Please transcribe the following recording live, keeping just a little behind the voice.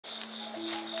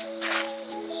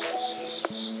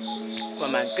Well,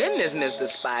 my goodness, Mr.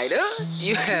 Spider,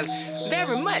 you have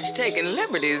very much taken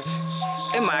liberties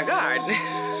in my garden.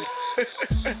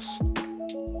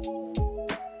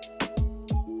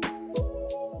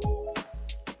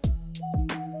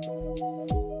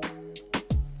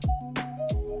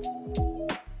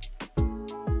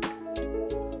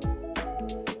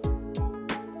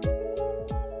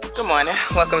 Good morning,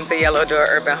 welcome to Yellow Door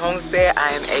Urban Homestead. I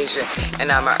am Asia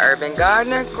and I'm an urban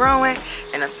gardener growing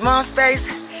in a small space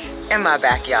in my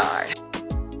backyard.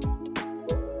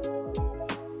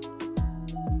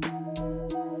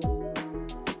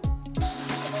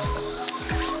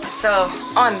 So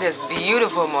on this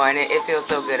beautiful morning, it feels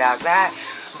so good outside.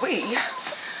 We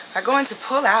are going to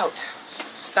pull out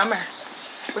summer.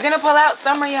 We're gonna pull out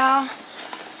summer, y'all.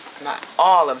 Not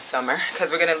all of summer,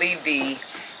 because we're gonna leave the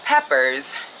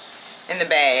peppers in the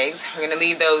bags. We're gonna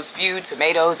leave those few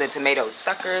tomatoes and tomato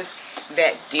suckers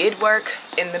that did work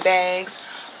in the bags.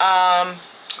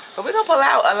 But we're gonna pull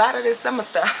out a lot of this summer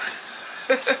stuff.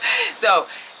 So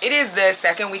it is the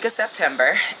second week of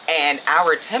September and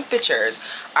our temperatures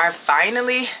are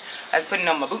finally, I was putting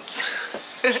on my boots,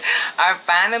 are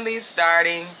finally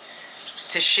starting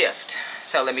to shift.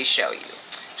 So let me show you.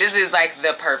 This is like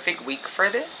the perfect week for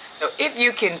this. So if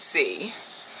you can see,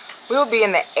 we'll be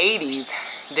in the 80s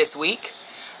this week.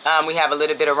 We have a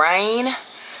little bit of rain,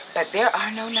 but there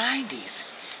are no 90s.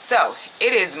 So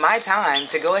it is my time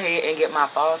to go ahead and get my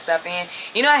fall stuff in.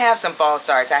 You know, I have some fall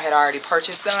starts. I had already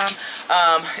purchased some.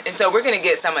 And so we're gonna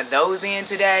get some of those in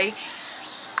today,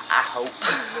 I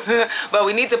hope. But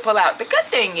we need to pull out. The good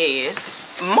thing is,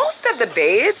 most of the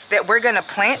beds that we're gonna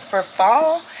plant for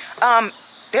fall,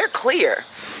 they're clear.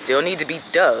 Still need to be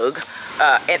dug.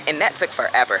 And that took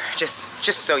forever, just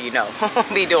so you know. I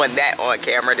won't be doing that on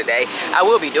camera today. I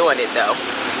will be doing it though.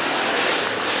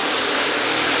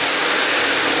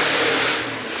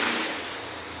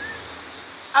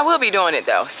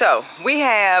 So we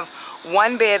have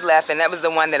one bed left, and that was the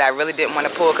one that I really didn't want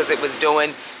to pull because it was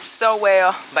doing so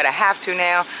well, but I have to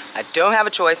now. I don't have a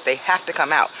choice. They have to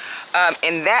come out.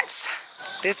 And that's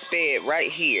this bed right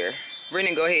here. We're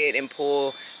gonna go ahead and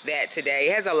pull that today.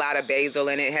 It has a lot of basil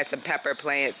in it. It has some pepper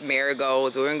plants,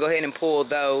 marigolds. We're gonna go ahead and pull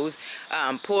those.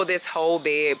 Pull this whole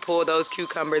bed, pull those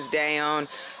cucumbers down.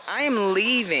 I am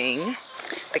leaving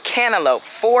the cantaloupe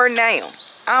for now.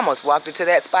 I almost walked into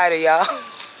that spider, y'all.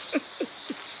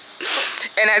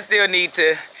 And I still need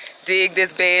to dig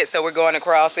this bed, so we're going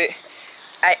across it.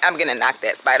 I'm gonna knock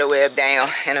that spider web down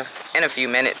in a few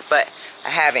minutes, but I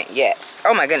haven't yet.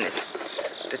 Oh my goodness,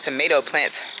 the tomato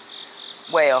plants,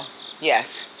 well,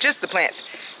 yes, just the plants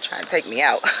trying to take me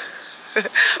out.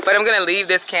 But I'm gonna leave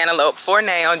this cantaloupe for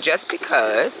now just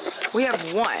because we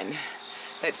have one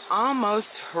that's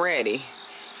almost ready.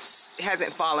 It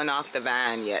hasn't fallen off the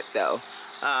vine yet though.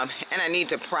 And I need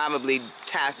to probably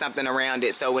tie something around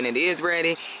it so when it is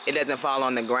ready, it doesn't fall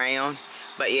on the ground.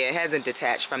 But yeah, it hasn't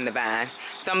detached from the vine.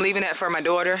 So I'm leaving that for my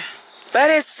daughter.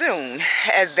 But as soon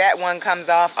as that one comes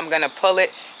off, I'm gonna pull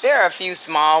it. There are a few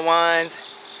small ones,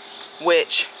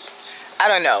 which, I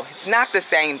don't know, it's not the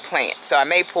same plant. So I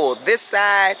may pull this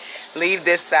side, leave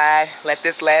this side, let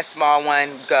this last small one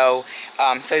go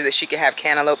so that she can have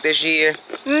cantaloupe this year.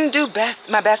 Do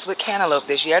my best with cantaloupe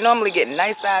this year. I normally get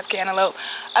nice size cantaloupe.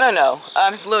 I don't know,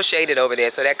 it's a little shaded over there,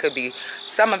 so that could be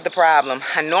some of the problem.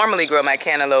 I normally grow my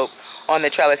cantaloupe on the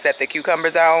trellis that the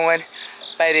cucumbers are on,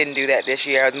 but I didn't do that this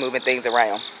year. I was moving things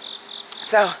around.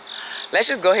 So let's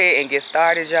just go ahead and get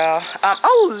started, y'all.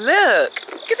 Oh, look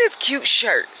at this cute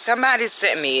shirt. Somebody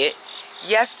sent me it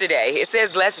yesterday. It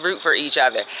says, let's root for each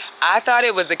other. I thought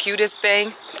it was the cutest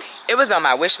thing. It was on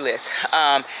my wish list.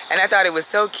 And I thought it was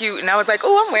so cute. And I was like,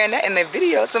 oh, I'm wearing that in the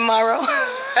video tomorrow.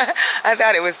 I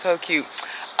thought it was so cute.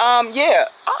 Yeah,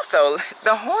 also,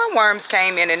 the hornworms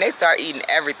came in and they start eating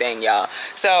everything, y'all.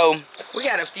 So we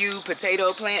got a few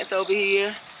potato plants over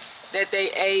here that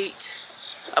they ate.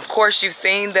 Of course, you've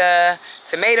seen the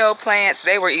tomato plants.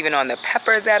 They were even on the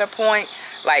peppers at a point.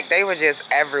 Like, they were just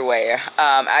everywhere.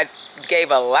 I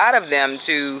gave a lot of them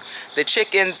to the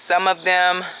chickens, some of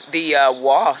them the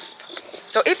wasp.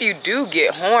 So if you do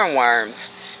get hornworms,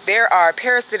 there are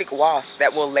parasitic wasps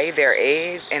that will lay their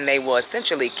eggs and they will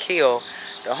essentially kill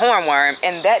the hornworm.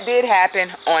 And that did happen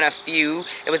on a few.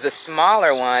 It was the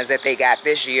smaller ones that they got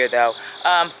this year though.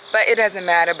 But it doesn't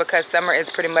matter because summer is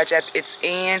pretty much at its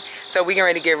end. So we're getting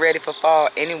ready to get ready for fall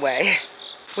anyway.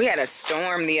 We had a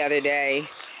storm the other day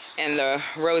and the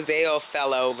Roselle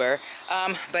fell over.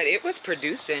 But it was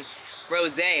producing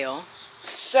Roselle.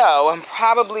 So I'm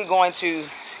probably going to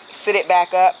sit it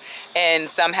back up and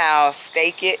somehow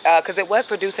stake it because it was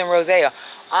producing Roselle.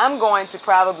 I'm going to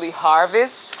probably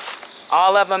harvest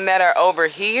all of them that are over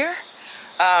here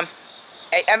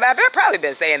I've probably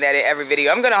been saying that in every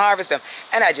video. I'm gonna harvest them,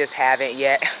 and I just haven't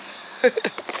yet.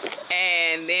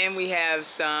 And then we have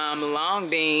some long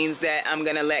beans that I'm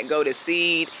gonna let go to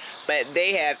seed, but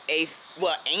they have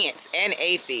ants and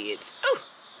aphids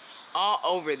all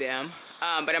over them.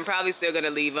 But I'm probably still gonna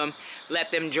leave them,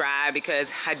 let them dry,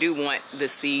 because I do want the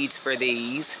seeds for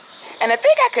these. And I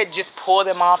think I could just pull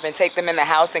them off and take them in the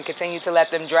house and continue to let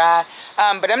them dry.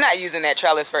 But I'm not using that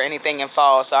trellis for anything in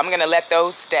fall, so I'm gonna let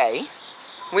those stay.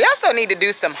 We also need to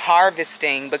do some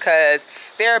harvesting because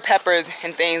there are peppers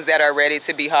and things that are ready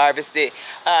to be harvested.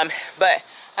 But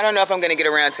I don't know if I'm gonna get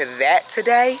around to that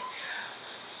today.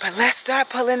 But let's start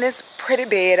pulling this pretty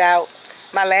bed out.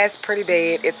 My last pretty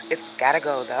bed, it's gotta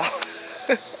go though.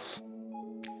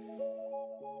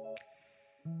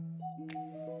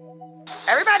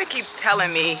 Everybody keeps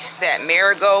telling me that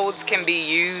marigolds can be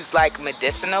used like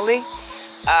medicinally.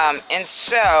 And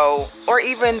so, or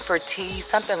even for tea,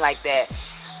 something like that.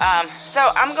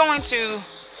 So I'm going to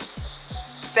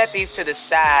set these to the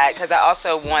side because I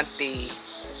also want the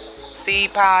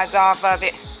seed pods off of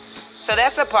it. So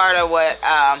that's a part of what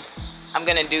I'm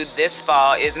gonna do this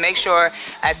fall, is make sure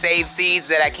I save seeds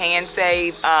that I can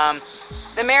save.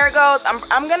 The marigolds,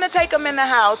 I'm gonna take them in the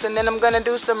house and then I'm gonna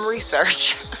do some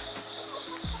research.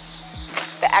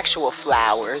 The actual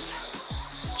flowers.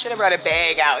 Should have brought a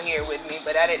bag out here with me,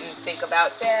 but I didn't think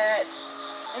about that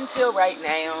until right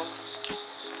now.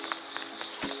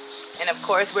 And of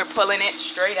course we're pulling it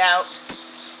straight out,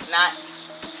 not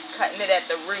cutting it at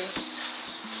the roots.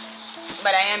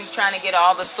 But I am trying to get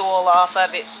all the soil off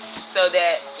of it so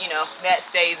that, you know, that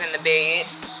stays in the bed.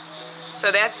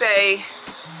 So that's a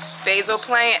basil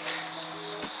plant.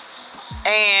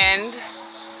 And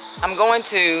I'm going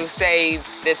to save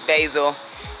this basil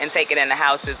and take it in the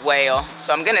house as well.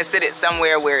 So I'm gonna sit it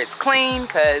somewhere where it's clean,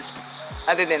 because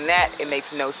other than that, it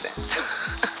makes no sense.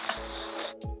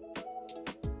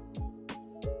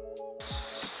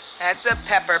 That's a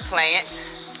pepper plant.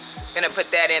 Gonna put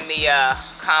that in the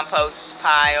compost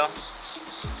pile.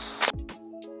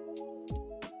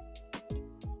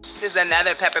 This is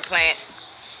another pepper plant.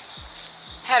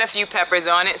 Had a few peppers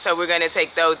on it, so we're gonna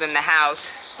take those in the house.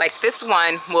 Like this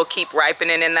one will keep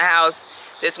ripening in the house.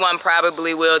 This one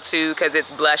probably will too, because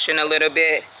it's blushing a little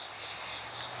bit.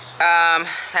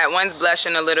 That one's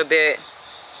blushing a little bit.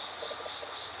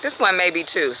 This one maybe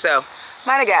too, so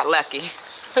might have got lucky.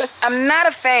 I'm not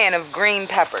a fan of green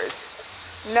peppers.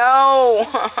 No.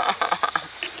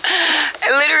 I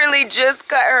literally just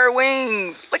cut her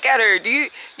wings. Look at her. Do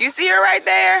you see her right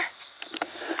there?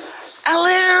 I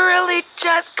literally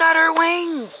just cut her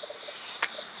wings.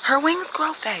 Her wings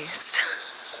grow fast.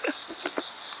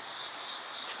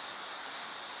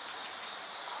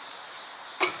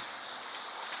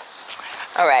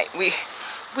 All right, we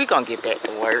gonna get back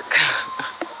to work.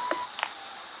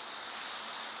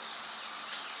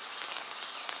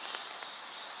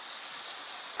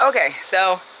 Okay,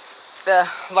 so the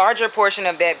larger portion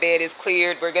of that bed is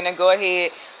cleared. We're gonna go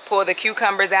ahead, pull the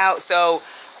cucumbers out. So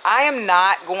I am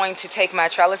not going to take my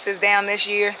trellises down this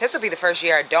year. This will be the first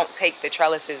year I don't take the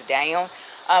trellises down.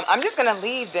 I'm just gonna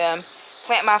leave them,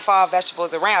 plant my fall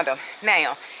vegetables around them.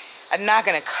 Now, I'm not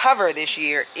gonna cover this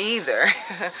year either,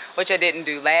 which I didn't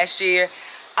do last year.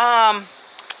 I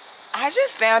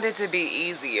just found it to be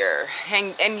easier.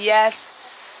 And yes,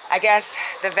 I guess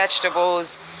the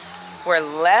vegetables were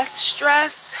less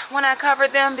stressed when I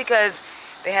covered them because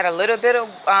they had a little bit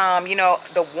of, you know,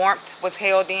 the warmth was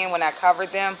held in when I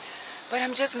covered them. But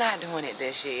I'm just not doing it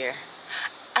this year.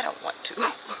 I don't want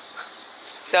to.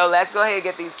 So let's go ahead and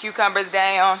get these cucumbers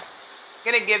down.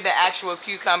 I'm gonna give the actual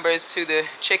cucumbers to the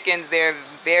chickens. They're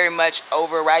very much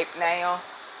overripe now.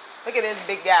 Look at this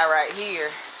big guy right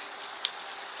here.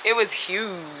 It was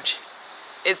huge.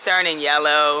 It's turning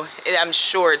yellow. I'm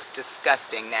sure it's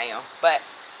disgusting now, but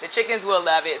the chickens will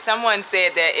love it. Someone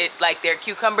said that it, like, their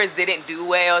cucumbers didn't do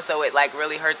well, so it like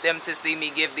really hurt them to see me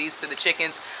give these to the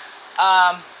chickens.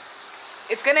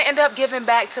 It's gonna end up giving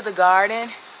back to the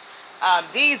garden.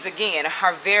 These again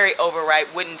are very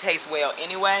overripe, wouldn't taste well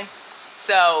anyway.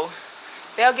 So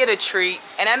they'll get a treat.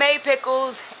 And I made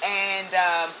pickles, and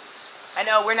I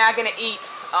know we're not gonna eat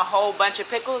a whole bunch of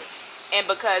pickles, and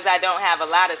because I don't have a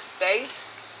lot of space,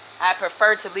 I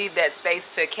prefer to leave that space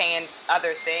to can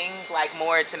other things like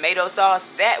more tomato sauce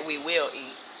that we will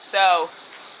eat. So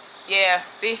yeah,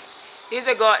 these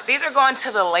are going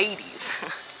to the ladies.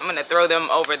 I'm gonna throw them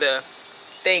over the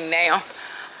thing now.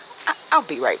 I'll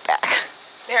be right back.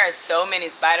 There are so many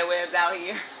spider webs out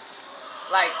here.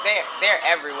 Like they're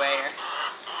everywhere.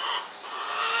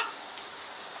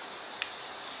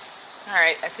 All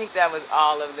right, I think that was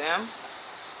all of them.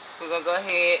 We're gonna go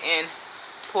ahead and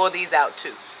pull these out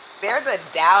too. There's a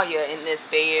dahlia in this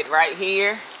bed right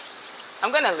here.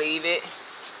 I'm gonna leave it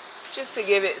just to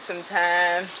give it some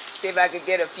time. See if I could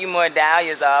get a few more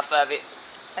dahlias off of it.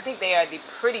 I think they are the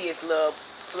prettiest little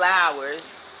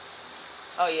flowers.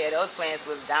 Oh yeah, those plants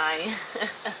was dying.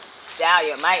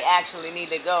 Dahlia might actually need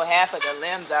to go. Half of the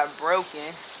limbs are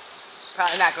broken.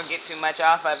 Probably not gonna get too much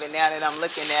off of it now that I'm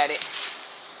looking at it.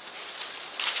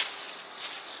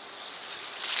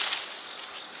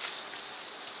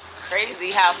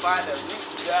 Crazy how far the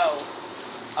roots go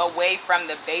away from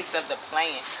the base of the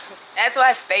plant. That's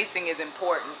why spacing is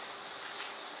important.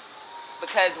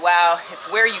 Because while it's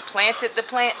where you planted the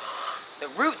plants, the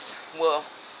roots will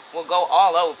go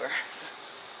all over.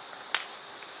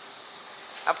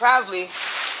 I'll probably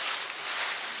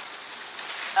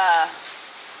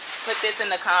put this in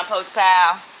the compost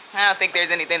pile. I don't think there's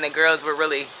anything the girls would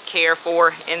really care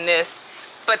for in this,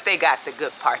 but they got the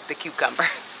good part, the cucumber.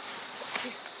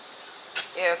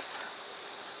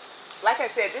 Like I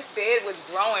said, this bed was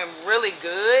growing really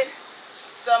good,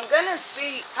 so I'm gonna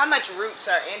see how much roots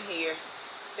are in here.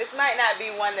 This might not be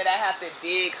one that I have to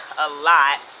dig a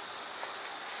lot.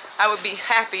 I would be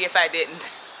happy if I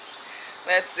didn't.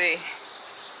 Let's see.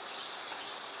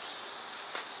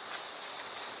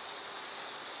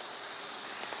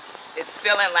 It's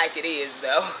feeling like it is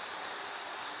though.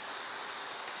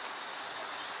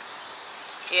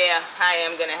 Yeah, I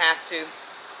am gonna have to.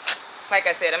 Like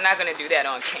I said, I'm not gonna do that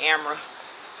on camera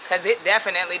because it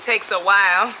definitely takes a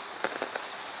while.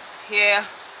 Yeah,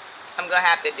 I'm gonna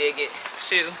have to dig it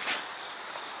too.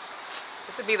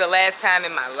 This will be the last time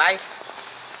in my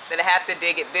life that I have to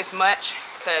dig it this much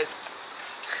because,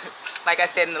 like I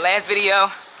said in the last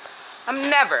video, I'm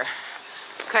never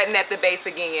cutting at the base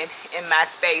again in my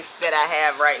space that I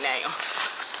have right now.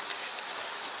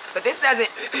 But this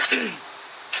doesn't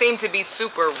seem to be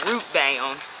super root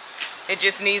bound. It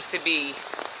just needs to be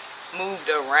moved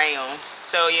around.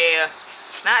 So yeah,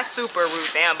 not super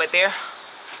root down, but there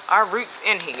are roots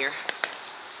in here.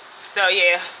 So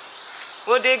yeah,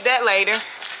 we'll dig that later.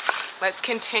 Let's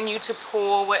continue to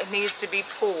pull what needs to be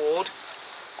pulled,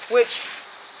 which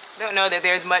I don't know that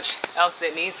there's much else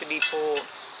that needs to be pulled.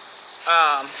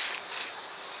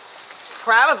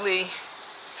 Probably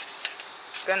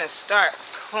gonna start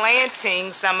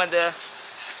planting some of the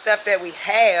stuff that we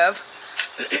have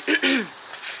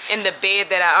in the bed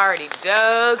that I already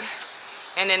dug,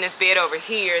 and then this bed over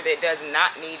here that does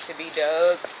not need to be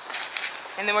dug.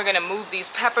 And then we're gonna move these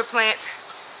pepper plants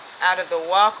out of the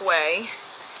walkway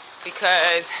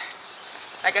because,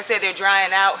 like I said, they're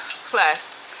drying out.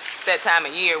 Plus, it's that time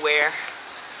of year where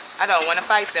I don't want to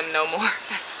fight them no more.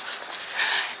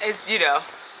 It's, you know,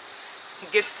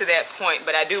 it gets to that point,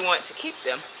 but I do want to keep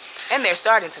them. And they're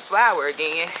starting to flower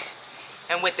again.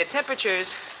 And with the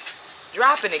temperatures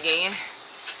dropping again,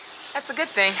 that's a good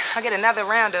thing. I'll get another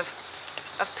round of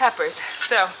peppers.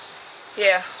 So,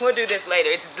 yeah, we'll do this later.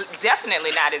 It's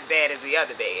definitely not as bad as the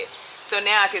other bed. So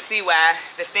now I can see why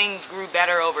the things grew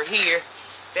better over here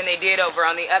than they did over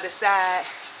on the other side.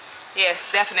 Yeah,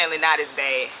 it's definitely not as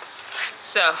bad.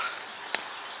 So,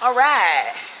 all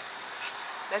right.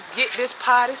 Let's get this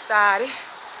party started.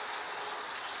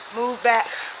 Move back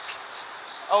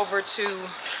over to,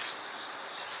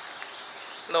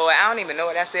 Lord, I don't even know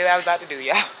what I said I was about to do,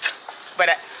 y'all. But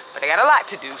I got a lot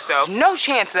to do, so no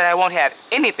chance that I won't have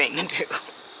anything to do.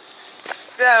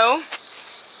 So,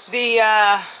 the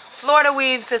Florida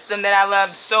weave system that I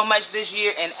loved so much this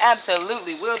year and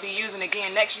absolutely will be using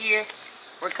again next year,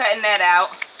 we're cutting that out.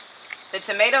 The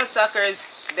tomato suckers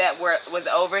that was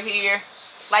over here,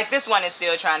 like this one is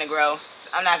still trying to grow. So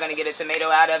I'm not going to get a tomato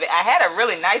out of it. I had a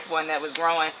really nice one that was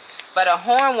growing, but a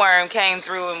hornworm came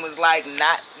through and was like,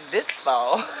 not this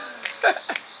fall.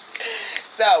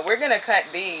 So we're going to cut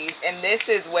these, and this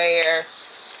is where,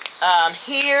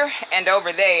 here and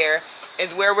over there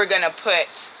is where we're going to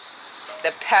put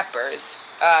the peppers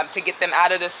to get them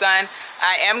out of the sun.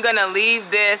 I am going to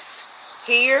leave this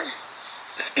here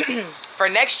for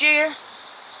next year.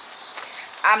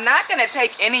 I'm not going to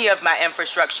take any of my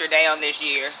infrastructure down this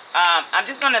year. I'm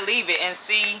just going to leave it and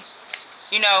see,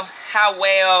 you know, how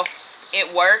well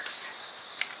it works.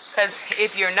 Because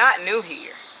if you're not new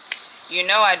here, you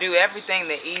know I do everything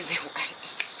the easy way.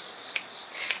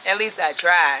 At least I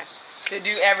try to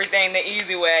do everything the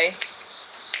easy way.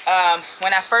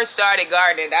 When I first started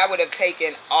gardening, I would have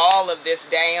taken all of this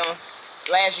down.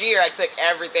 Last year, I took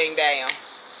everything down.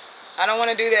 I don't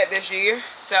want to do that this year.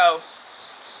 So,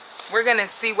 we're going to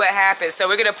see what happens. So,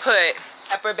 we're going to put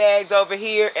pepper bags over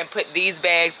here and put these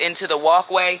bags into the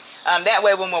walkway. That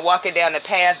way, when we're walking down the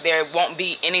path, there won't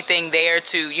be anything there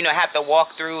to, you know, have to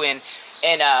walk through and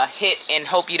hit and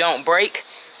hope you don't break.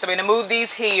 So we're gonna move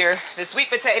these here. The sweet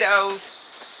potatoes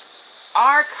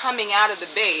are coming out of the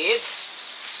bed,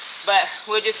 but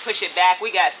we'll just push it back.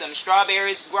 We got some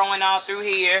strawberries growing all through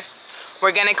here.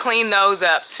 We're gonna clean those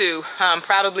up too.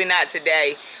 Probably not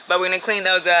today, but we're gonna clean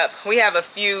those up. We have a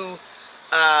few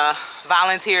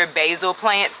volunteer basil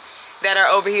plants that are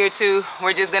over here too.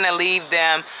 We're just gonna leave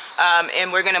them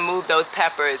and we're gonna move those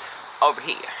peppers over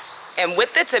here. And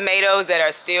with the tomatoes that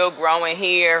are still growing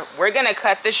here, we're gonna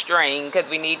cut the string because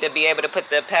we need to be able to put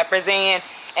the peppers in.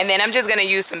 And then I'm just gonna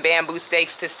use some bamboo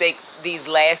stakes to stake these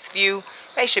last few.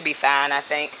 They should be fine, I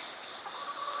think.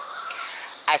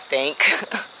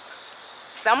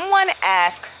 Someone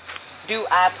asked, do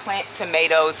I plant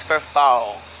tomatoes for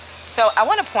fall? So I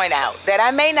want to point out that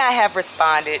I may not have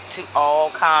responded to all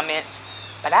comments,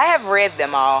 but I have read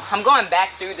them all. I'm going back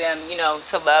through them, you know,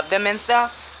 to love them and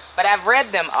stuff. But I've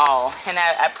read them all, and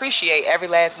I appreciate every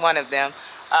last one of them.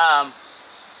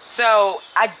 So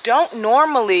I don't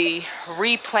normally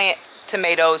replant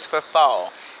tomatoes for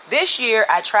fall. This year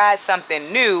I tried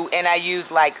something new, and I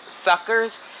used like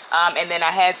suckers. And then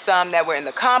I had some that were in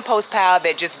the compost pile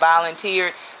that just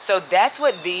volunteered. So that's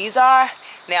what these are.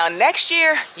 Now next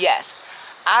year, yes,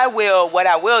 what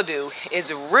I will do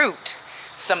is root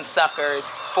some suckers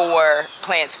for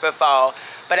plants for fall.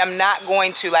 But I'm not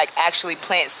going to like actually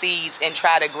plant seeds and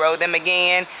try to grow them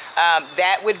again.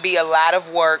 That would be a lot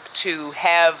of work to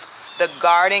have the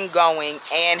garden going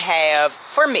and have,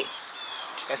 for me,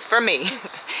 just for me,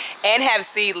 and have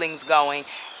seedlings going.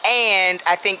 And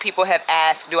I think people have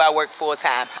asked, do I work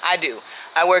full-time? I do.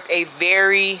 I work a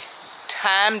very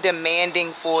time-demanding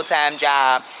full-time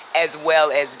job as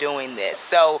well as doing this.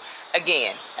 So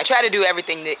again, I try to do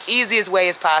everything the easiest way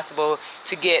as possible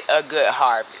to get a good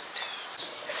harvest.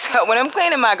 So when I'm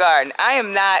cleaning my garden, I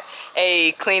am not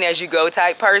a clean as you go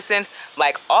type person.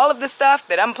 Like all of the stuff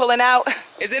that I'm pulling out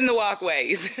is in the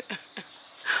walkways.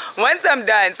 Once I'm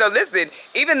done, so listen,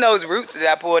 even those roots that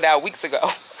I pulled out weeks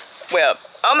ago, well,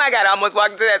 oh my God, I almost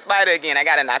walked into that spider again. I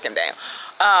gotta knock him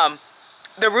down.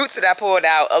 The roots that I pulled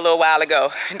out a little while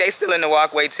ago, they still in the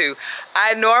walkway too.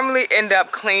 I normally end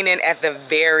up cleaning at the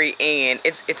very end.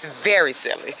 It's very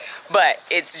silly, but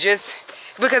it's just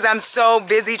because I'm so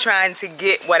busy trying to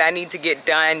get what I need to get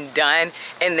done,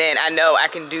 and then I know I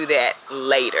can do that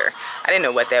later. I didn't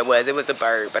know what that was. It was a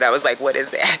bird, but I was like, what is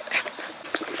that?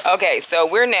 Okay, so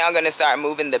we're now going to start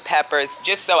moving the peppers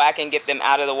just so I can get them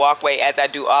out of the walkway as I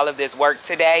do all of this work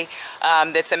today.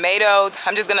 The tomatoes,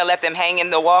 I'm just going to let them hang in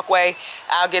the walkway.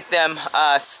 I'll get them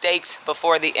staked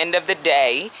before the end of the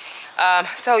day.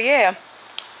 So yeah,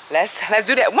 let's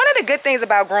do that. One of the good things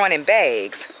about growing in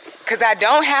bags, because I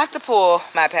don't have to pull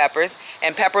my peppers,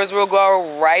 and peppers will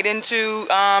go right into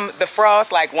the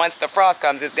frost. Like once the frost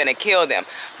comes, it's gonna kill them.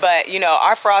 But you know,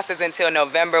 our frost is until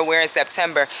November, we're in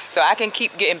September. So I can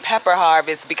keep getting pepper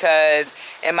harvest because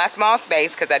in my small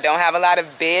space, because I don't have a lot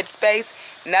of bed space,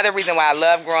 another reason why I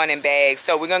love growing in bags.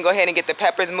 So we're gonna go ahead and get the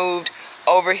peppers moved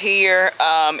over here.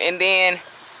 And then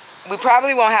we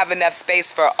probably won't have enough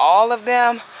space for all of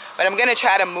them, but I'm gonna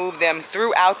try to move them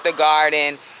throughout the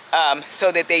garden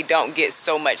so that they don't get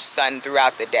so much sun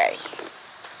throughout the day.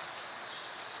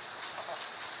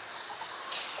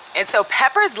 And so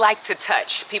peppers like to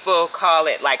touch. People call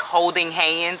it like holding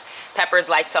hands. Peppers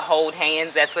like to hold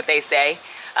hands, that's what they say.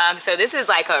 So this is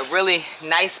like a really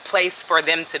nice place for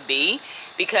them to be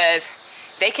because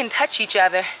they can touch each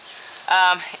other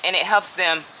and it helps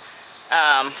them,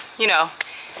 you know,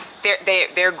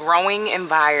 their growing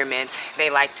environment, they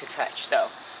like to touch. So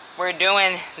we're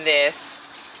doing this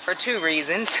for two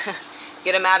reasons.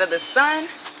 Get them out of the sun.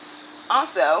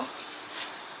 Also,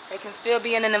 they can still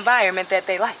be in an environment that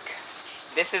they like.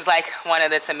 This is like one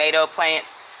of the tomato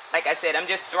plants. Like I said, I'm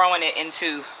just throwing it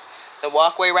into the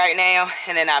walkway right now,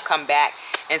 and then I'll come back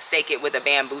and stake it with a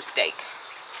bamboo stake.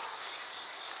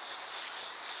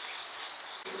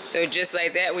 So just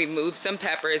like that, we moved some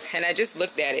peppers, and I just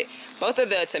looked at it. Both of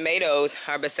the tomatoes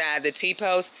are beside the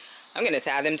T-post. I'm gonna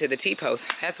tie them to the T-post.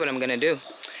 That's what I'm gonna do.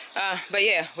 But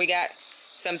yeah, we got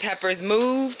some peppers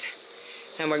moved,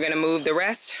 and we're gonna move the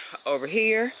rest over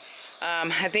here.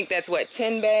 I think that's what,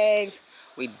 10 bags.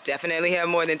 We definitely have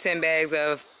more than 10 bags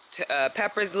of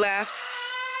peppers left,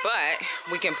 but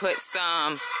we can put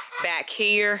some back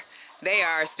here. They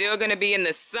are still gonna be in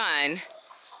the sun,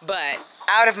 but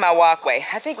out of my walkway.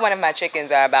 I think one of my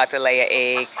chickens are about to lay an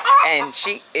egg, and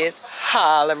she is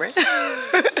hollering.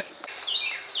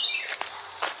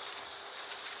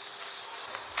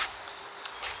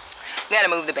 I gotta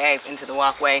move the bags into the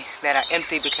walkway that are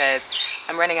empty because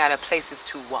I'm running out of places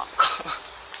to walk.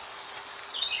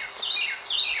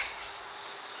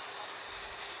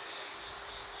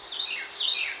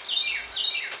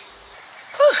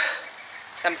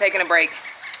 So I'm taking a break.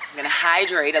 I'm gonna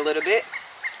hydrate a little bit.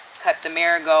 Cut the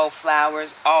marigold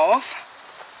flowers off.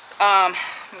 I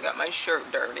got my shirt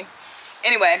dirty.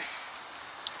 Anyway,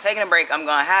 taking a break. I'm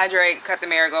gonna hydrate, cut the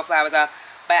marigold flowers off.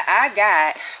 But I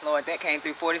got, Lord, that came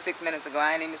through 46 minutes ago.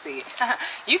 I didn't even see it.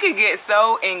 You could get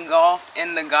so engulfed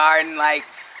in the garden. Like,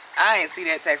 I didn't see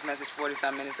that text message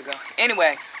 40-some minutes ago.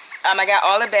 Anyway, I got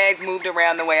all the bags moved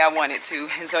around the way I wanted to.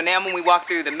 And so now when we walk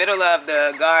through the middle of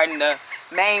the garden, the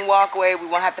main walkway, we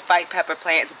won't have to fight pepper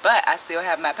plants. But I still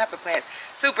have my pepper plants.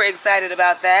 Super excited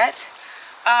about that.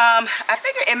 I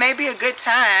figure it may be a good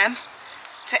time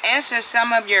to answer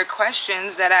some of your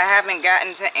questions that I haven't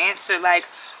gotten to answer, like,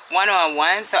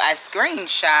 one-on-one. So I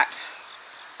screenshot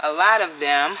a lot of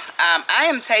them. I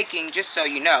am taking, just so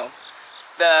you know,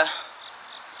 the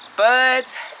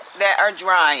buds that are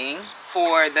drying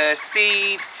for the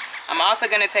seeds. I'm also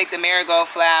going to take the marigold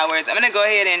flowers. I'm going to go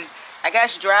ahead and, I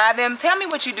guess, dry them. Tell me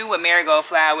what you do with marigold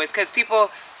flowers, because people,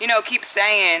 you know, keep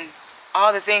saying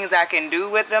all the things I can do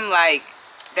with them, like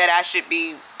that I should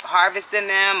be harvesting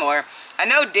them, or I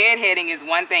know deadheading is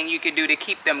one thing you could do to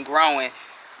keep them growing.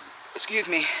 Excuse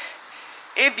me.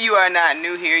 If you are not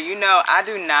new here, you know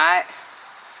I'm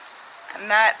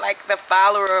not like the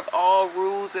follower of all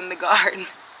rules in the garden.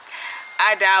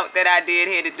 I doubt that I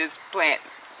deadheaded this plant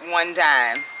one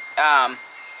time,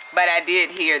 but I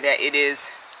did hear that it is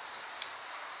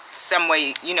some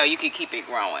way, you know, you could keep it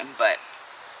growing, but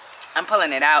I'm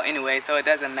pulling it out anyway, so it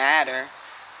doesn't matter.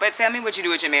 But tell me what you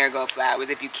do with your marigold flowers.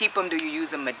 If you keep them, do you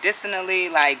use them medicinally?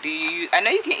 Like, do you, I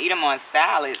know you can eat them on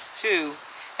salads too.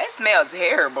 They smell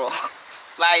terrible.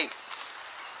 Like,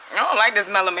 I don't like the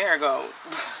smell of marigold.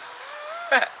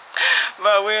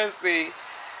 But we'll see.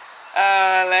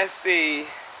 Let's see.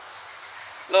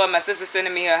 Lord, my sister's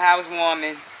sending me her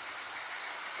housewarming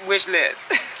wish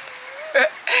list.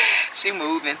 She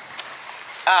moving.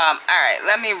 Alright,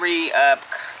 let me read a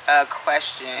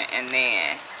question and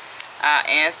then I'll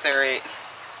answer it.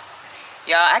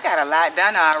 Y'all, I got a lot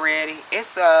done already.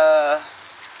 It's I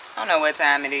don't know what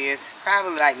time it is.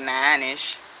 Probably like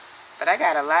 9-ish. But I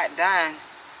got a lot done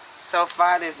so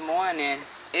far this morning.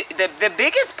 The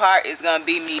biggest part is going to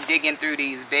be me digging through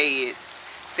these beds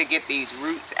to get these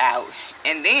roots out.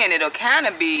 And then it'll kind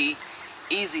of be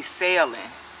easy sailing.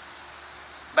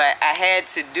 But I had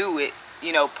to do it,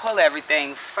 you know, pull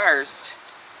everything first.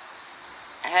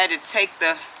 I had to take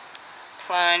the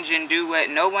plunge and do what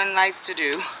no one likes to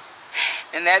do.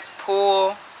 And that's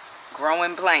pull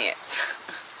growing plants.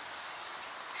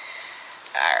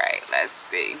 Alright, let's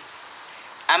see.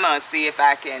 I'm going to see if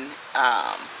I can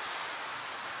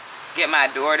get my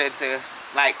daughter to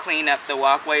like clean up the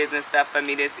walkways and stuff for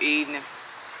me this evening.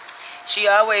 She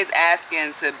always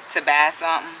asking to buy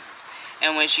something.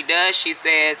 And when she does, she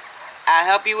says, I'll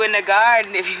help you in the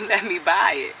garden if you let me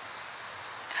buy it.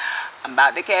 I'm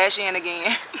about to cash in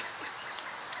again.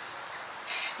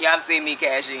 Y'all have seen me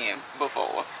cash in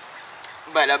before.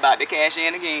 But I'm about to cash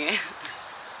in again.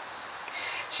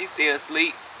 She's still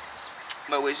asleep.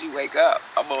 But when she wake up,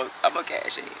 I'm gonna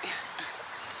cash in.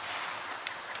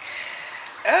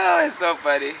 Oh, it's so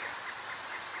funny.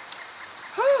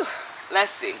 Whew.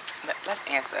 Let's see. Let's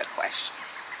answer a question.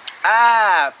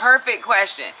 Ah, perfect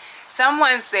question.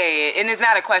 Someone said, and it's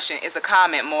not a question, it's a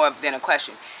comment more than a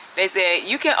question. They said,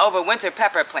 you can overwinter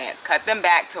pepper plants. Cut them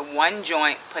back to one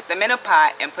joint, put them in a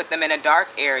pot, and put them in a dark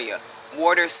area.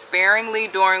 Water sparingly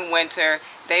during winter.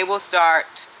 They will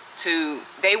start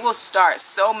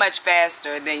so much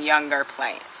faster than younger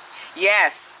plants.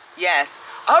 Yes, yes.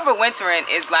 Overwintering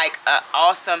is like an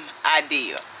awesome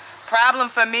idea. Problem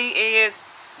for me is,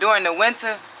 during the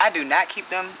winter, I do not keep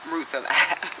them roots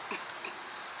alive.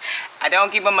 I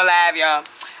don't keep them alive, y'all.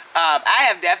 I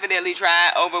have definitely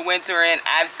tried overwintering.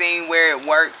 I've seen where it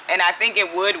works, and I think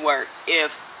it would work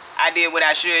if I did what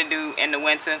I should do in the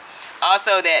winter.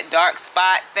 Also, that dark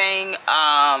spot thing,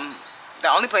 the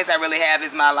only place I really have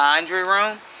is my laundry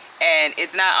room, and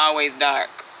it's not always dark.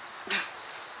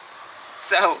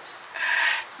 So,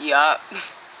 yup.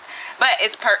 But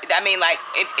it's I mean, like,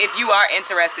 if you are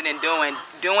interested in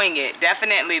doing it,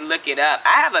 definitely look it up.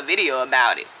 I have a video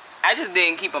about it. I just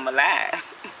didn't keep them alive.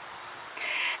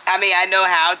 I mean, I know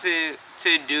how to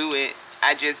do it.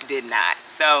 I just did not.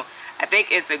 So I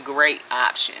think it's a great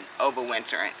option,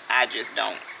 overwintering. I just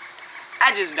don't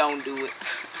do it.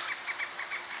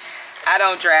 I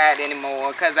don't try it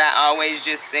anymore because I always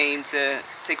just seem to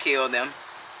kill them.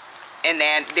 And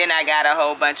then I got a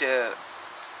whole bunch of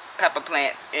pepper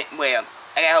plants. Well,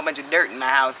 I got a whole bunch of dirt in my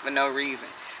house for no reason.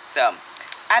 So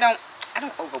I don't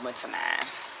overwinter mine.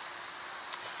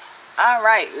 All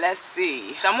right, let's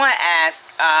see. Someone asked,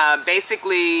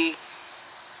 basically,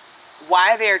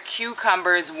 why their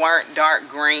cucumbers weren't dark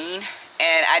green.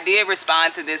 And I did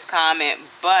respond to this comment,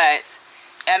 but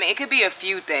I mean, it could be a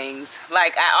few things.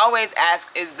 Like, I always ask,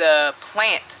 is the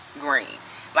plant green?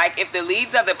 Like, if the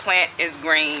leaves of the plant is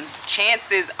green,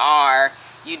 chances are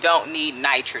you don't need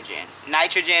nitrogen.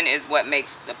 Nitrogen is what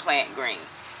makes the plant green.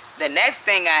 The next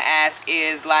thing I ask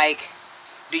is, like,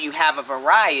 do you have a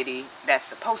variety that's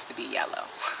supposed to be yellow?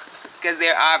 Because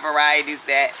there are varieties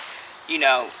that, you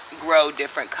know, grow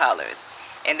different colors.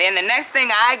 And then the next thing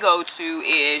I go to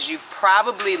is, you've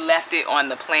probably left it on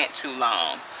the plant too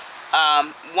long.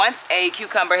 Once a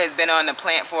cucumber has been on the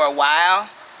plant for a while,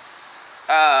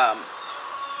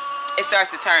 it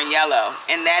starts to turn yellow.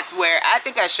 And that's where, I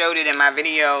think I showed it in my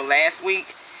video last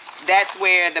week, that's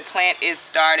where the plant is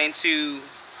starting to,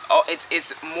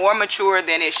 it's more mature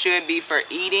than it should be for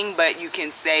eating, but you can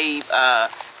save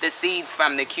the seeds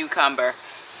from the cucumber.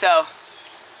 So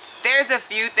there's a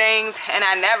few things, and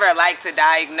I never like to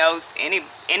diagnose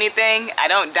anything. I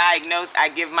don't diagnose, I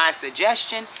give my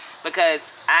suggestion,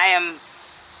 because I am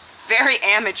very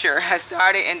amateur. I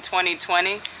started in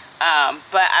 2020,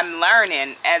 but I'm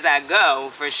learning as I go,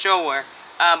 for sure.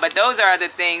 But those are the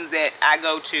things that I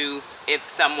go to if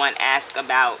someone asks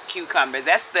about cucumbers.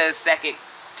 That's the second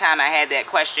time I had that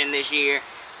question this year.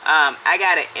 I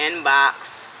got an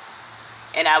inbox,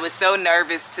 and I was so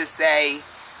nervous to say,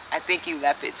 I think you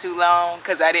left it too long,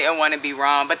 because I didn't want to be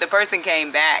wrong. But the person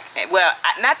came back. Well,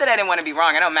 not that I didn't want to be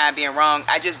wrong. I don't mind being wrong.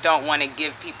 I just don't want to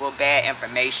give people bad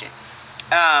information.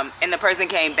 And the person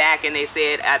came back and they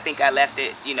said, I think I left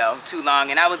it, you know, too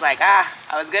long. And I was like, I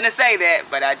was going to say that,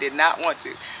 but I did not want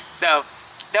to. So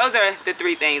those are the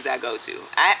three things I go to.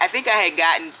 I think I had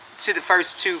gotten to the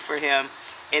first two for him,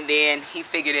 and then he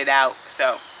figured it out.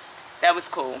 So that was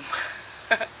cool.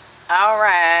 All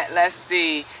right, let's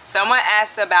see. Someone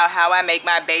asked about how I make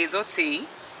my basil tea.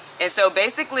 And so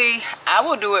basically, I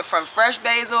will do it from fresh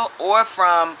basil or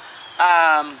from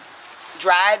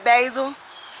dried basil.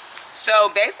 So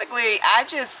basically, I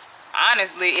just,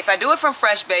 honestly, if I do it from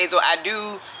fresh basil, I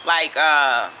do like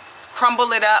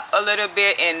crumble it up a little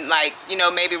bit and, like, you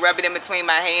know, maybe rub it in between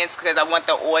my hands because I want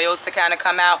the oils to kind of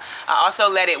come out. I also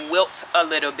let it wilt a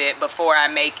little bit before I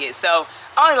make it. So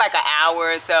only like an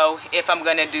hour or so if I'm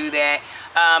gonna do that.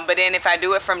 But then if I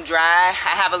do it from dry,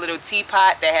 I have a little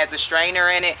teapot that has a strainer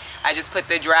in it. I just put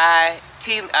the dry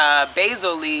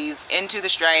basil leaves into the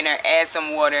strainer, add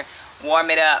some water, warm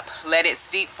it up, let it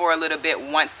steep for a little bit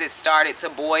once it started to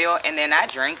boil, and then I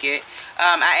drink it.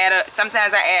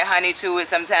 Sometimes I add honey to it,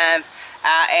 sometimes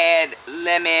I add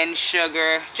lemon,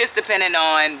 sugar, just depending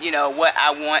on, you know, what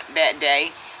I want that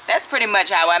day. That's pretty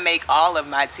much how I make all of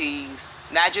my teas.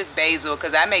 Not just basil,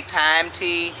 because I make thyme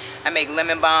tea, I make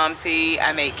lemon balm tea,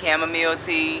 I make chamomile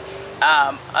tea.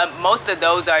 Most of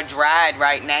those are dried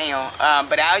right now,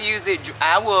 but I'll use it,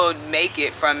 I will make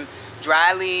it from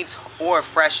dry leaves or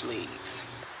fresh leaves.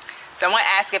 Someone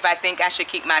asked if I think I should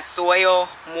keep my soil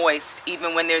moist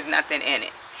even when there's nothing in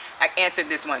it. I answered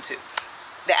this one too.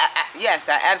 Yes,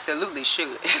 I absolutely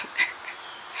should.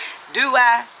 Do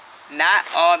I? Not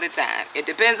all the time. It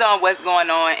depends on what's going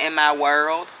on in my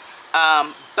world.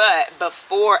 But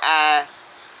before I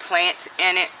plant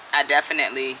in it, I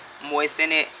definitely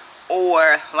moisten it.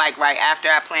 Or like right after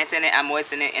I plant in it, I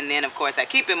moisten it. And then of course I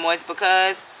keep it moist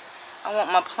because I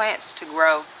want my plants to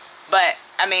grow. But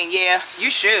I mean, yeah, you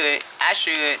should. I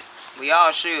should. We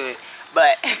all should.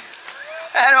 But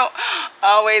I don't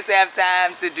always have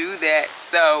time to do that.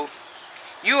 So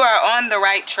you are on the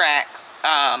right track.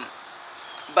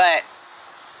 But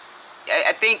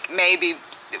I think maybe,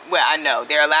 well, I know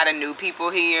there are a lot of new people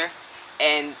here,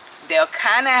 and they'll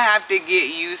kind of have to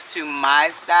get used to my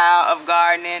style of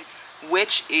gardening,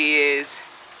 which is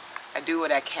I do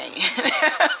what I can.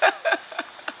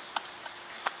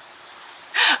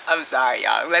 I'm sorry,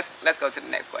 y'all. Let's go to the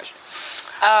next question.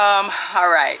 All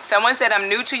right. Someone said, I'm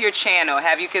new to your channel.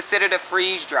 Have you considered a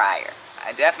freeze dryer?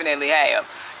 I definitely have.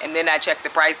 And then I checked the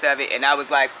price of it, and I was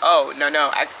like, oh, no,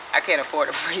 I can't afford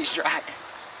a freeze dryer.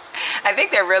 I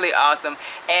think they're really awesome.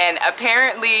 And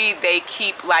apparently they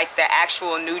keep like the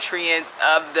actual nutrients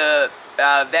of the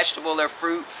vegetable or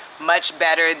fruit much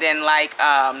better than like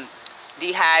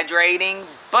dehydrating.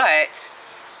 But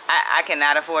I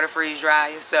cannot afford a freeze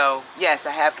dryer. So yes,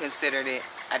 I have considered it.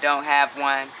 I don't have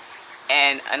one.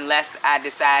 And unless I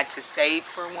decide to save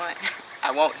for one,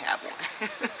 I won't have one.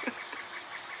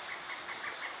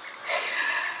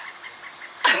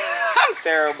 I'm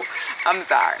terrible. I'm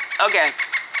sorry. Okay.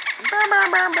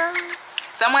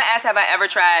 Someone asked, have I ever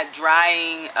tried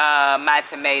drying my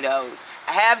tomatoes?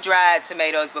 I have dried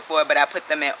tomatoes before, but I put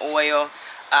them in oil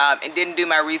and didn't do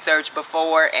my research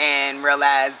before and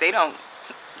realized they don't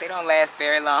They don't last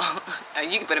very long.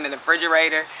 You can put them in the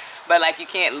refrigerator, but like you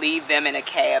can't leave them in a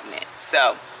cabinet.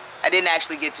 So I didn't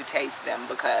actually get to taste them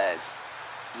because,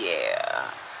 yeah.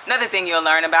 Another thing you'll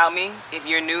learn about me if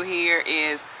you're new here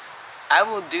is I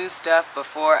will do stuff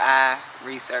before I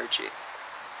research it.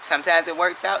 Sometimes it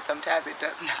works out, sometimes it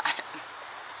does not.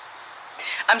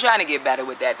 I'm trying to get better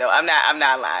with that though. I'm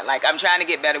not lying. Like, I'm trying to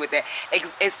get better with that,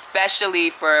 especially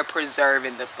for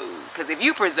preserving the food. Because if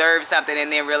you preserve something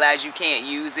and then realize you can't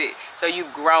use it, so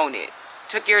you've grown it,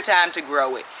 took your time to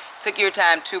grow it, took your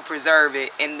time to preserve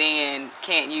it, and then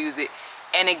can't use it.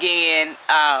 And again,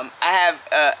 I have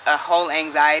a whole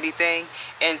anxiety thing.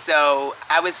 And so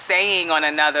I was saying on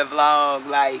another vlog,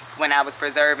 like when I was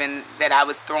preserving, that I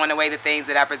was throwing away the things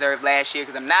that I preserved last year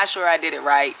because I'm not sure I did it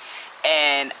right.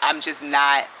 And I'm just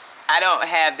not, I don't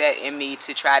have that in me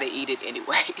to try to eat it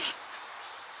anyway.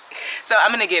 So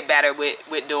I'm going to get better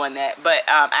with doing that. But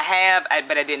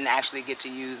but I didn't actually get to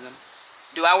use them.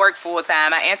 Do I work full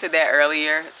time? I answered that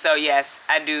earlier. So yes,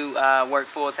 I do work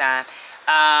full time.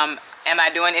 Am I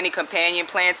doing any companion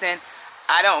planting?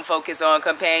 I don't focus on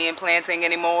companion planting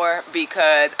anymore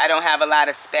because I don't have a lot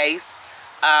of space.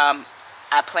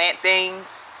 I plant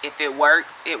things. If it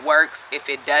works, it works. If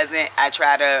it doesn't, I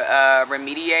try to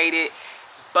remediate it.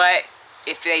 But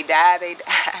if they die, they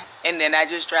die. And then I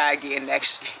just try again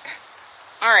next year.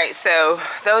 All right, so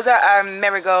those are our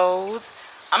marigolds.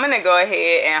 I'm gonna go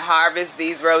ahead and harvest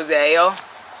these Roselle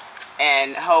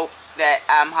and hope that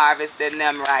I'm harvesting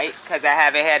them right because I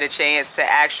haven't had a chance to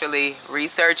actually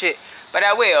research it. But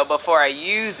I will before I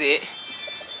use it.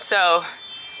 So,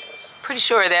 pretty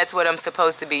sure that's what I'm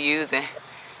supposed to be using.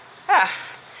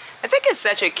 I think it's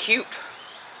such a cute,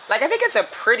 like I think it's a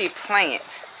pretty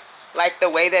plant. Like the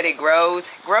way that it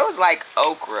grows like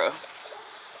okra.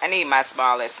 I need my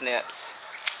smaller snips.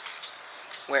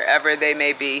 Wherever they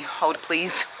may be. Hold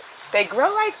please. They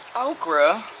grow like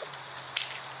okra.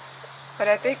 But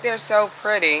I think they're so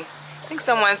pretty. I think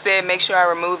someone said make sure I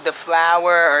remove the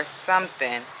flower or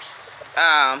something.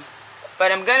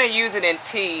 But I'm gonna use it in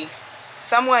tea.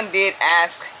 Someone did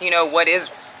ask, you know, what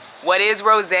is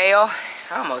Roselle?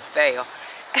 I almost fell.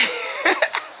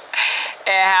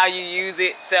 And how you use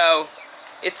it. So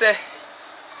it's a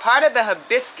part of the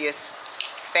hibiscus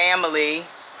family.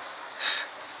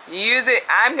 You use it,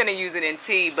 I'm gonna use it in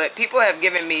tea, but people have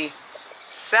given me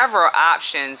several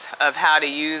options of how to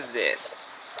use this.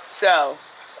 So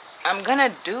I'm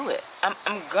gonna do it.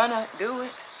 I'm gonna do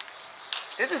it.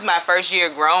 This is my first year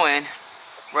growing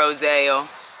Roselle.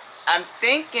 I'm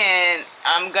thinking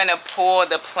I'm gonna pull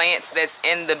the plants that's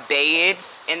in the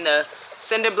beds, in the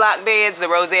cinder block beds, the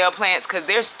Roselle plants, because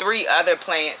there's 3 other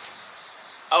plants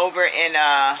over in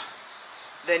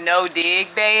the no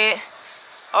dig bed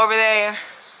over there.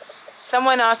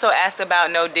 Someone also asked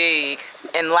about no dig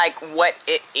and like what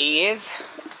it is.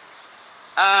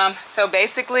 So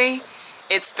basically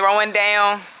it's throwing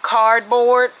down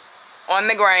cardboard on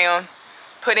the ground,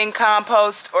 putting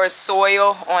compost or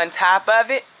soil on top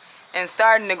of it, and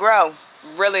starting to grow.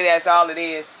 Really, that's all it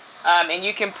is. And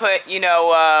you can put, you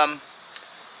know,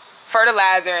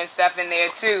 fertilizer and stuff in there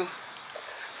too.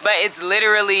 But it's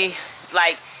literally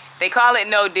like, they call it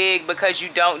no dig because you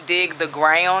don't dig the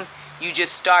ground. You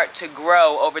just start to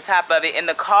grow over top of it. And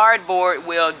the cardboard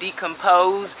will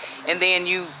decompose. And then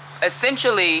you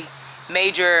essentially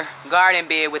made your garden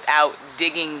bed without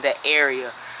digging the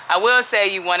area. I will say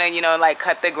you want to, you know, like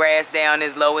cut the grass down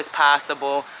as low as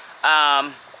possible.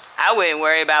 I wouldn't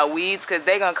worry about weeds because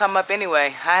they're going to come up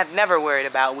anyway. I've never worried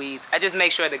about weeds. I just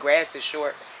make sure the grass is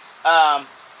short. And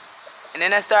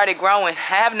then I started growing.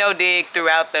 I have no dig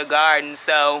throughout the garden.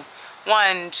 So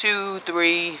 1, 2,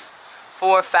 3,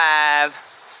 4, 5,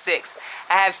 6.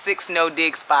 I have 6 no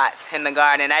dig spots in the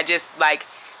garden. I just like,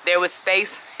 there was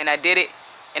space and I did it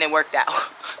and it worked out.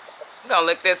 I'm going to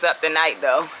look this up tonight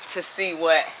though to see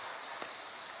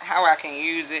how I can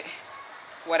use it,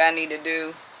 what I need to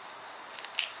do.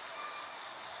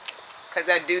 Because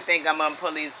I do think I'm going to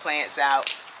pull these plants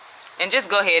out and just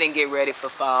go ahead and get ready for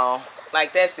fall.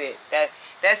 Like, that's it.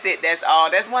 That's it. That's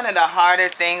all. That's one of the harder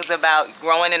things about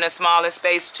growing in a smaller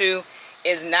space too,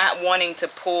 is not wanting to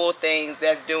pull things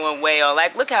that's doing well.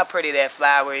 Like, look how pretty that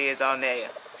flower is on there.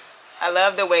 I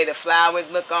love the way the flowers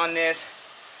look on this.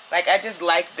 Like, I just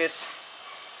like this.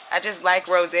 I just like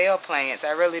Roselle plants.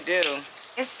 I really do.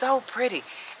 It's so pretty.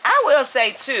 I will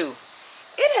say too,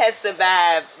 it has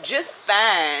survived just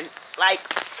fine. Like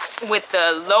with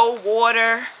the low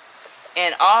water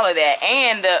and all of that,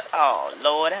 and the, oh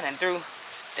Lord, I done threw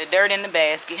the dirt in the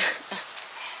basket.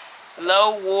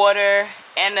 Low water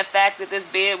and the fact that this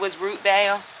bed was root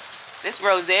down, this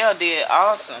Roselle did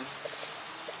awesome.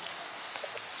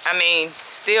 I mean,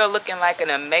 still looking like an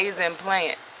amazing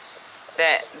plant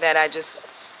that I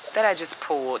just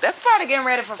pulled. That's part of getting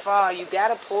ready for fall. You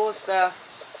gotta pull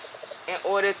stuff in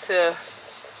order to,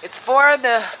 it's for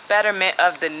the betterment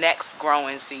of the next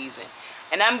growing season.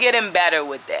 And I'm getting better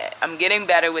with that. I'm getting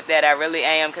better with that. I really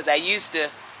am, because I used to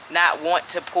not want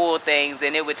to pull things,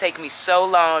 and it would take me so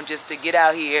long just to get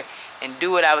out here and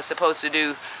do what I was supposed to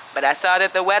do. But I saw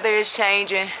that the weather is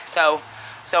changing, so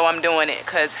I'm doing it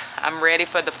because I'm ready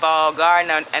for the fall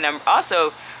garden, and I'm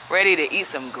also ready to eat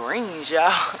some greens,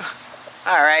 y'all.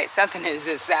 All right, something is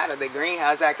inside of the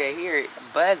greenhouse. I can hear it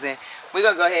buzzing. We're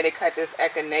gonna go ahead and cut this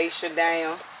echinacea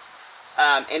down.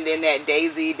 And then that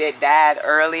daisy that died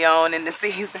early on in the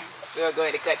season, we'll go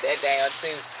ahead and cut that down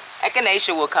too.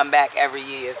 Echinacea will come back every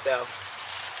year, so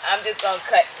I'm just gonna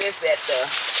cut this at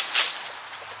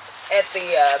the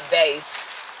base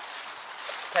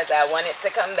because I want it to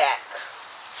come back.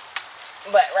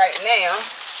 But right now,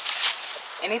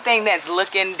 anything that's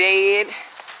looking dead,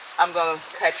 I'm gonna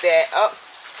cut that. Oh,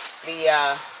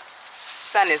 the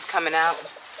sun is coming out.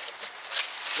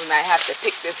 We might have to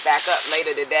pick this back up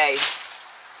later today.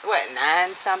 It's what,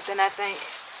 9 something, I think?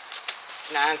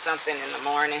 It's 9 something in the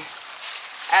morning.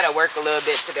 I had to work a little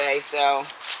bit today, so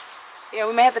yeah,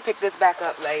 we may have to pick this back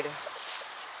up later.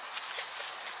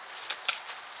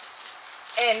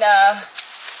 And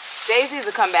daisies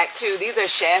will come back too. These are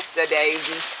Shasta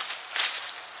daisies,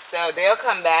 so they'll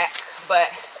come back. But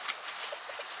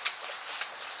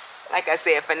like I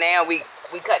said, for now we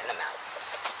cutting them out.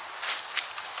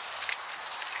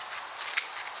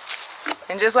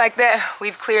 And just like that,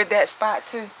 we've cleared that spot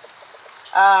too.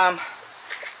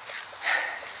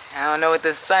 I don't know what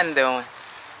the sun doing.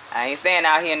 I ain't staying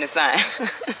out here in the sun.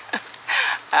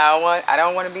 I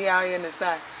don't want to be out here in the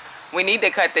sun. We need to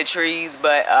cut the trees,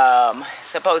 but it's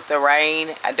supposed to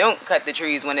rain. I don't cut the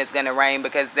trees when it's gonna rain,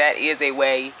 because that is a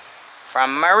way,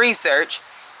 from my research,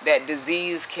 that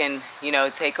disease can, you know,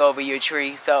 take over your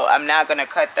tree. So I'm not gonna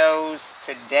cut those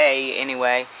today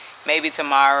anyway. Maybe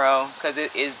tomorrow, because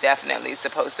it is definitely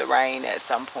supposed to rain at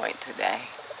some point today.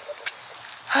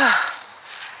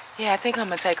 Yeah, I think I'm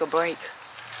gonna take a break.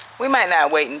 We might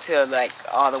not wait until like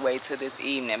all the way to this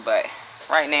evening, but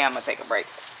right now I'm gonna take a break.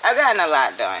 I've gotten a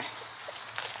lot done.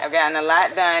 I've gotten a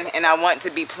lot done, and I want to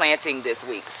be planting this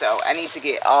week, so I need to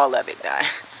get all of it done.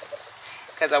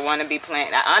 Because I want to be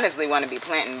planting. I honestly want to be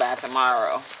planting by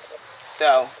tomorrow.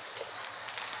 So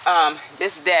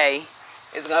this day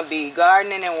is gonna be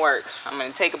gardening and work. I'm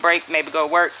gonna take a break, maybe go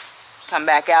work, come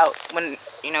back out when,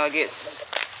 you know, it gets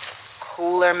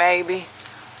cooler maybe.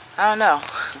 I don't know.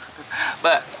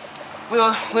 But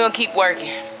we'll keep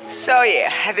working. So yeah,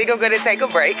 I think I'm gonna take a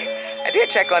break. I did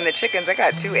check on the chickens. I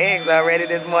got 2 eggs already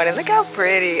this morning. Look how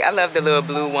pretty. I love the little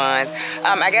blue ones.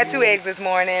 I got 2 eggs this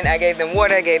morning. I gave them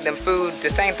water, I gave them food. The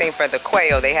same thing for the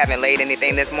quail. They haven't laid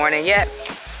anything this morning yet.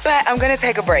 But I'm gonna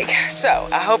take a break. So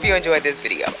I hope you enjoyed this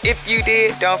video. If you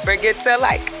did, don't forget to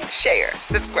like, share,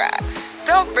 subscribe.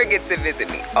 Don't forget to visit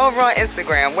me over on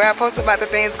Instagram, where I post about the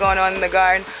things going on in the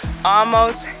garden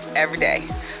almost every day.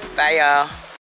 Bye, y'all.